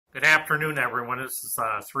Good afternoon, everyone. This is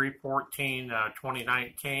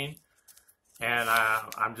 3/14/2019, and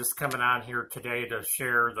I'm just coming on here today to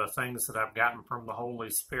share the things that I've gotten from the Holy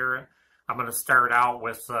Spirit. I'm going to start out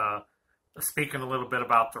with speaking a little bit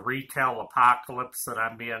about the retail apocalypse that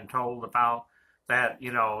I'm being told about. That,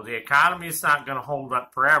 the economy is not going to hold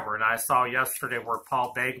up forever. And I saw yesterday where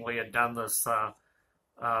Paul Bagley had done this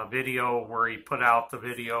video where he put out the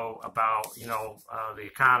video about, the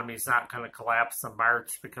economy's not going to collapse in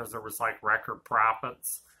March because there was like record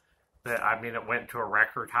profits. It went to a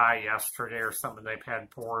record high yesterday or something. They've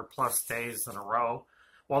had 4+ days in a row.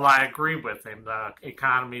 Well, I agree with him. The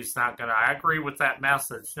economy's not going to, I agree with that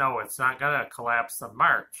message. No, it's not going to collapse in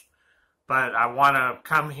March. But I want to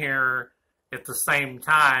come here at the same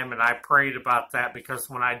time, and I prayed about that because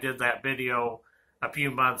when I did that video a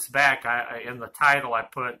few months back, in the title I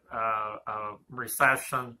put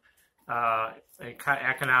recession,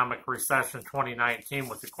 economic recession 2019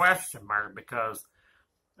 with a question mark because,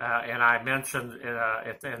 and I mentioned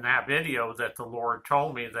in that video that the Lord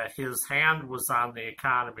told me that His hand was on the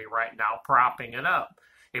economy right now, propping it up.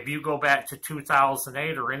 If you go back to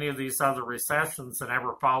 2008 or any of these other recessions and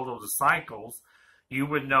ever follow the cycles, you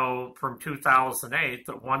would know from 2008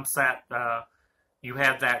 that once that you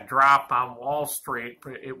had that drop on Wall Street,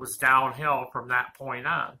 it was downhill from that point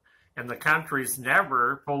on. And the country's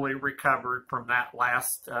never fully recovered from that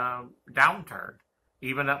last downturn,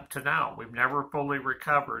 even up to now. We've never fully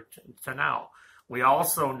recovered to now. We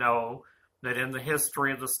also know that in the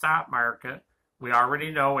history of the stock market, we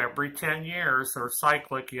already know every 10 years, or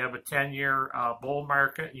cyclic, you have a 10-year bull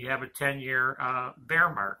market, you have a 10-year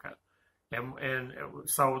bear market. And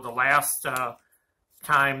so the last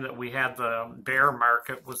time that we had the bear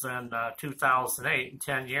market was in 2008, and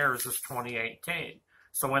 10 years is 2018.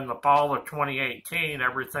 So in the fall of 2018,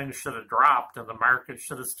 everything should have dropped and the market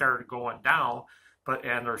should have started going down,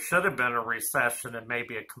 and there should have been a recession and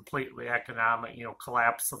maybe a completely economic,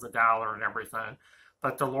 collapse of the dollar and everything.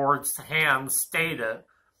 But the Lord's hand stayed it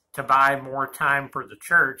to buy more time for the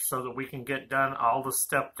church so that we can get done all the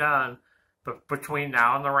stuff done between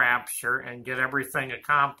now and the rapture and get everything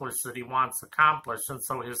accomplished that He wants accomplished. And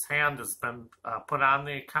so His hand has been put on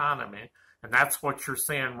the economy, and that's what you're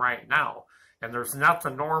seeing right now. And there's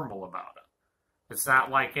nothing normal about it. It's not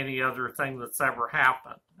like any other thing that's ever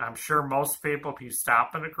happened. I'm sure most people, if you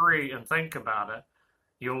stop and agree and think about it,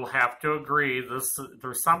 you'll have to agree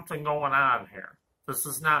there's something going on here. This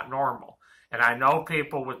is not normal. And I know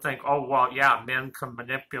people would think, oh, well, yeah, men can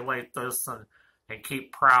manipulate this and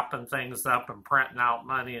keep propping things up and printing out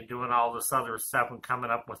money and doing all this other stuff and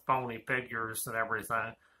coming up with phony figures and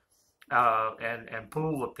everything, and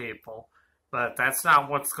fool the people. But that's not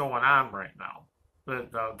what's going on right now.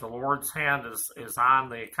 The Lord's hand is on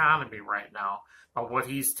the economy right now. But what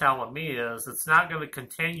He's telling me is it's not going to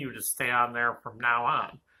continue to stay on there from now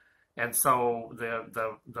on. And so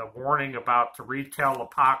the warning about the retail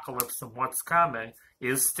apocalypse and what's coming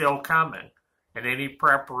is still coming. And any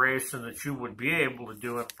preparation that you would be able to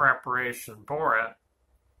do in preparation for it,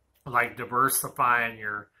 like diversifying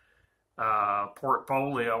your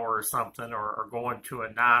portfolio or something, or going to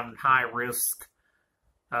a non-high risk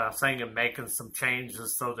thing and making some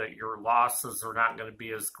changes so that your losses are not going to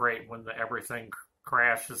be as great when everything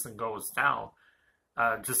crashes and goes down.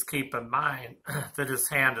 Just keep in mind that His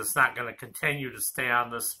hand is not going to continue to stay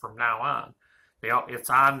on this from now on. It's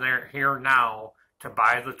on there here now to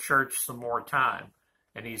buy the church some more time.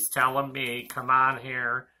 And He's telling me, come on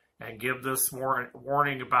here and give this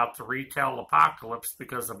warning about the retail apocalypse,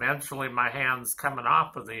 because eventually my hand's coming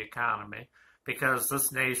off of the economy because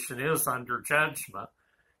this nation is under judgment.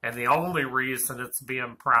 And the only reason it's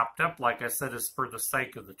being propped up, like I said, is for the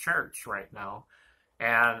sake of the church right now.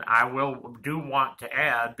 And I do want to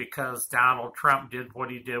add, because Donald Trump did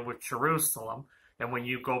what he did with Jerusalem, and when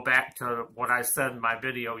you go back to what I said in my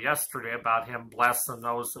video yesterday about Him blessing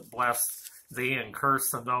those that bless thee and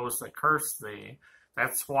cursing those that curse thee,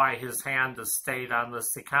 that's why His hand has stayed on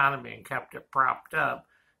this economy and kept it propped up,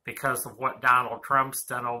 because of what Donald Trump's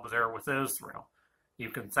done over there with Israel.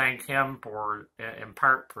 You can thank him in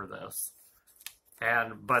part for this.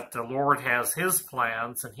 But the Lord has His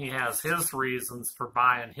plans, and He has His reasons for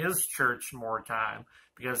buying His church more time,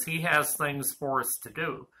 because He has things for us to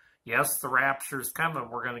do. Yes, the rapture's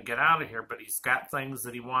coming. We're going to get out of here, but He's got things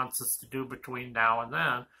that He wants us to do between now and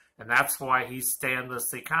then, and that's why He's staying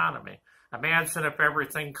this economy. Imagine if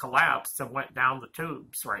everything collapsed and went down the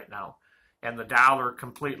tubes right now, and the dollar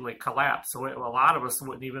completely collapsed. So a lot of us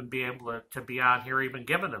wouldn't even be able to be on here even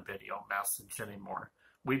giving a video message anymore.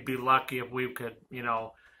 We'd be lucky if we could,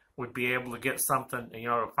 would be able to get something,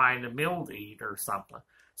 to find a meal to eat or something.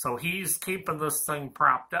 So he's keeping this thing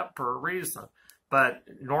propped up for a reason. But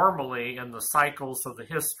normally in the cycles of the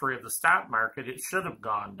history of the stock market, it should have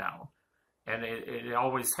gone down. And it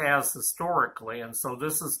always has historically. And so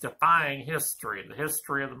this is defying history. The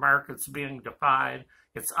history of the market's being defied.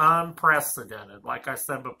 It's unprecedented. Like I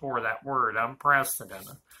said before, that word,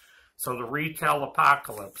 unprecedented. So the retail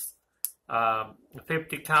apocalypse,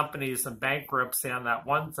 50 companies in bankruptcy on that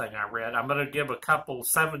one thing I read. I'm going to give a couple,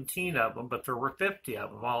 17 of them, but there were 50 of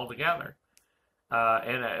them altogether.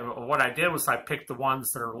 And what I did was I picked the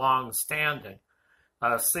ones that are long-standing.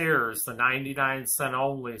 Sears, the 99-cent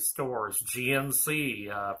only stores,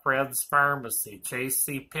 GNC, Fred's Pharmacy,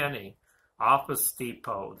 J.C. Penney, Office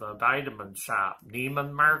Depot, the Vitamin Shop,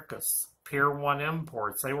 Neiman Marcus, Pier 1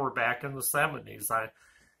 Imports. They were back in the 70s.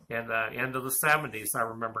 In the end of the 70s, I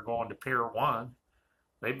remember going to Pier 1.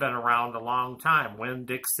 They've been around a long time.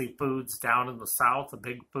 Winn-Dixie Foods down in the South, a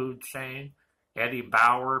big food chain. Eddie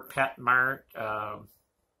Bauer, Pet Mart,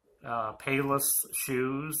 Payless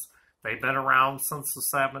Shoes. They've been around since the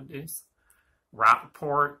 70s.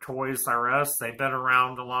 Rockport, Toys R Us, they've been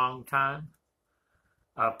around a long time.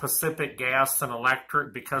 Pacific Gas and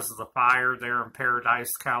Electric, because of the fire there in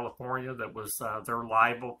Paradise, California, that was they're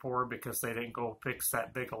liable for because they didn't go fix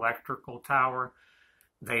that big electrical tower.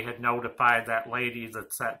 They had notified that lady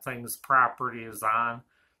that thing's property is on,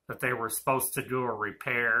 that they were supposed to do a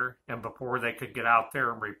repair, and before they could get out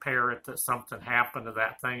there and repair it, that something happened to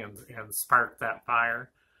that thing and sparked that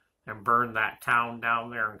fire and burned that town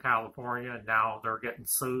down there in California, and now they're getting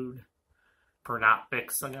sued for not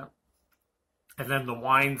fixing it. And then the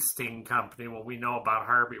Weinstein Company, well, we know about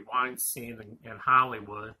Harvey Weinstein in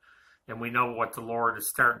Hollywood, and we know what the Lord is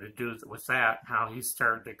starting to do with that, how he's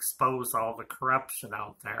starting to expose all the corruption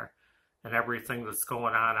out there and everything that's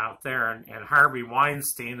going on out there. And Harvey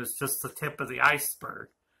Weinstein is just the tip of the iceberg,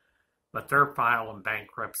 but they're filing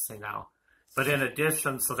bankruptcy now. But in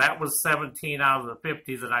addition, so that was 17 out of the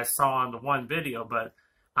 50 that I saw on the one video. But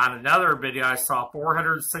on another video, I saw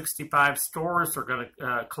 465 stores are going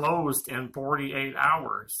to close in 48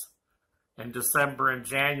 hours in December and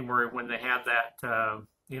January when they had that,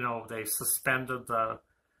 they suspended the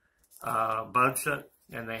budget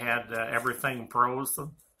and they had everything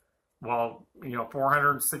frozen. Well,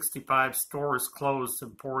 465 stores closed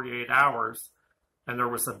in 48 hours. And there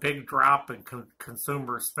was a big drop in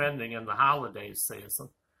consumer spending in the holiday season.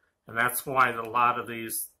 And that's why a lot of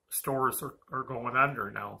these stores are going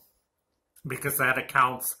under now. Because that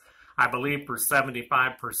accounts, I believe, for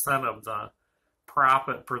 75% of the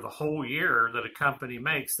profit for the whole year that a company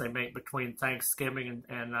makes. They make between Thanksgiving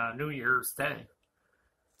and New Year's Day.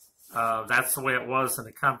 That's the way it was in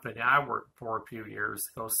the company I worked for a few years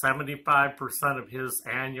ago. 75% of his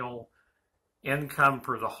annual income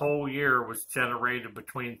for the whole year was generated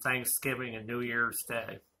between Thanksgiving and New Year's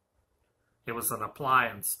Day. It was an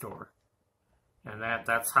appliance store. And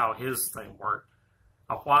that's how his thing worked.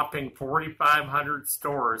 A whopping 4,500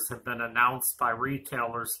 stores have been announced by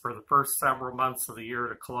retailers for the first several months of the year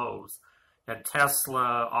to close. And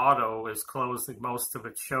Tesla Auto is closing most of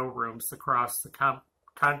its showrooms across the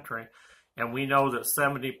country. And we know that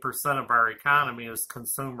 70% of our economy is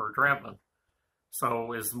consumer driven.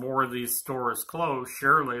 So as more of these stores close,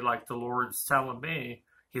 surely, like the Lord's telling me,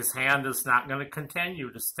 his hand is not going to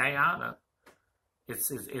continue to stay on it.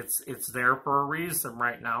 It's there for a reason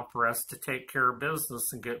right now, for us to take care of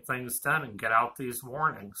business and get things done and get out these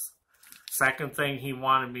warnings. Second thing he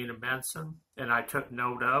wanted me to mention, and I took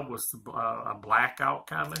note of, was a blackout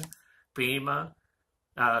coming. FEMA,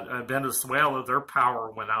 Venezuela, their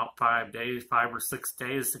power went out 5 or 6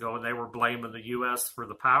 days ago, and they were blaming the U.S. for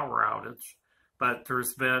the power outage. But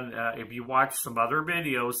there's been, if you watch some other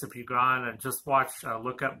videos, if you go on and just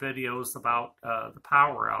look up videos about the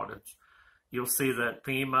power outage, you'll see that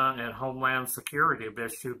FEMA and Homeland Security have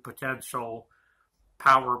issued potential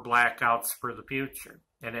power blackouts for the future.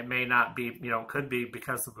 And it may not be, could be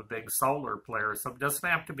because of a big solar flare. So it doesn't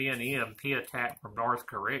have to be an EMP attack from North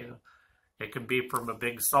Korea. It can be from a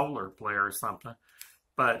big solar flare or something.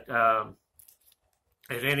 But at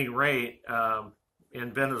any rate,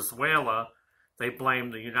 in Venezuela, they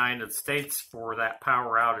blame the United States for that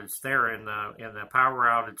power outage there, and the power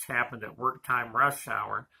outage happened at work time rush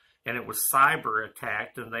hour, and it was cyber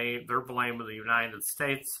attacked, and they're blaming the United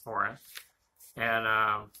States for it. And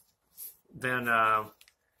then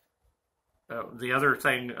the other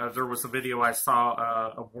thing, there was a video I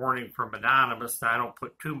saw, a warning from Anonymous, and I don't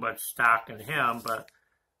put too much stock in him, but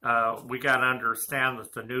we got to understand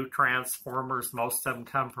that the new transformers, most of them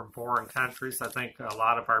come from foreign countries. I think a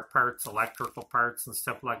lot of our parts, electrical parts and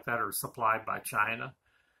stuff like that, are supplied by China.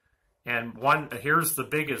 And here's the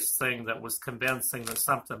biggest thing that was convincing that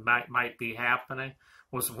something might be happening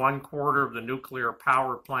was 1/4 of the nuclear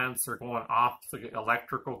power plants are going off the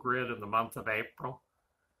electrical grid in the month of April.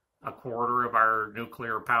 1/4 of our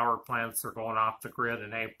nuclear power plants are going off the grid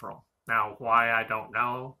in April. Now, why, I don't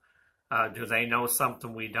know. Do they know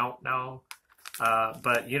something we don't know?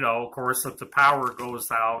 But, you know, of course, if the power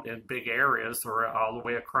goes out in big areas or all the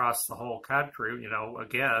way across the whole country, you know,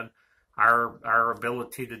 again, our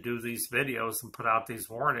ability to do these videos and put out these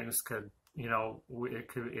warnings could, you know,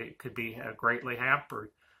 it could be greatly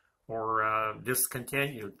hampered or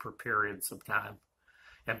discontinued for periods of time.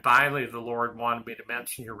 And finally, the Lord wanted me to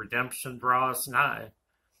mention your redemption draws nigh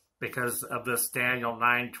because of this Daniel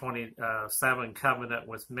 9:27 covenant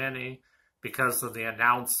with many, because of the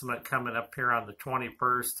announcement coming up here on the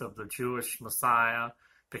 21st of the Jewish Messiah,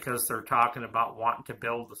 because they're talking about wanting to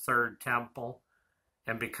build the third temple,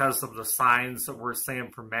 and because of the signs that we're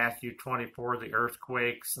seeing from Matthew 24, the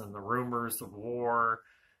earthquakes and the rumors of war,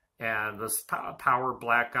 and this power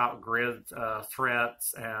blackout grid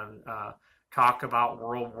threats, and talk about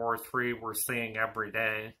World War III we're seeing every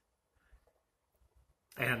day.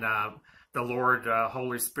 And the Lord,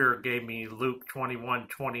 Holy Spirit gave me Luke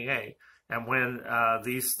 21:28. And when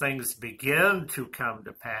these things begin to come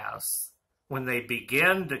to pass, when they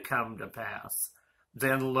begin to come to pass,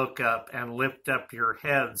 then look up and lift up your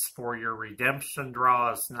heads, for your redemption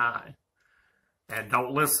draws nigh. And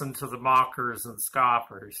don't listen to the mockers and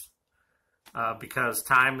scoffers, because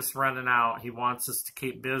time is running out. He wants us to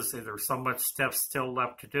keep busy. There's so much stuff still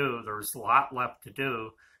left to do. There's a lot left to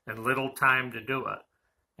do and little time to do it.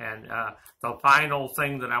 And the final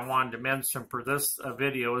thing that I wanted to mention for this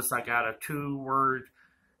video is I got a 2-word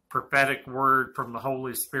prophetic word from the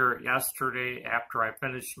Holy Spirit yesterday after I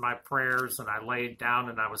finished my prayers and I laid down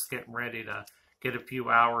and I was getting ready to get a few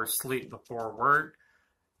hours sleep before work.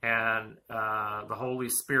 And the Holy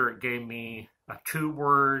Spirit gave me a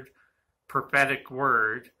 2-word prophetic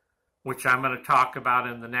word, which I'm going to talk about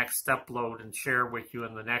in the next upload and share with you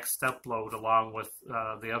in the next upload, along with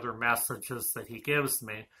the other messages that he gives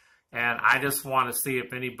me. And I just want to see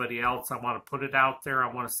if anybody else, I want to put it out there,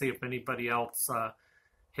 I want to see if anybody else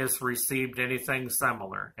has received anything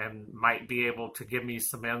similar and might be able to give me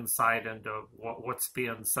some insight into what's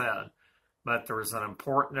being said. But there's an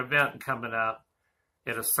important event coming up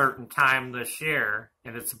at a certain time this year,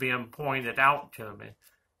 and it's being pointed out to me.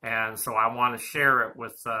 And so I want to share it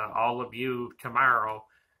with all of you tomorrow,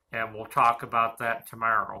 and we'll talk about that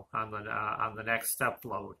tomorrow on the next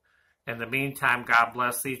upload. In the meantime, God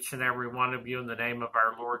bless each and every one of you in the name of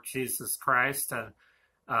our Lord Jesus Christ.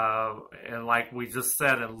 And like we just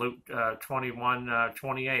said in Luke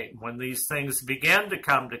 21:28, when these things begin to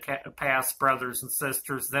come to pass, brothers and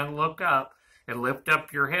sisters, then look up and lift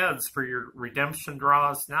up your heads, for your redemption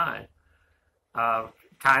draws nigh.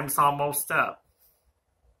 Time's almost up.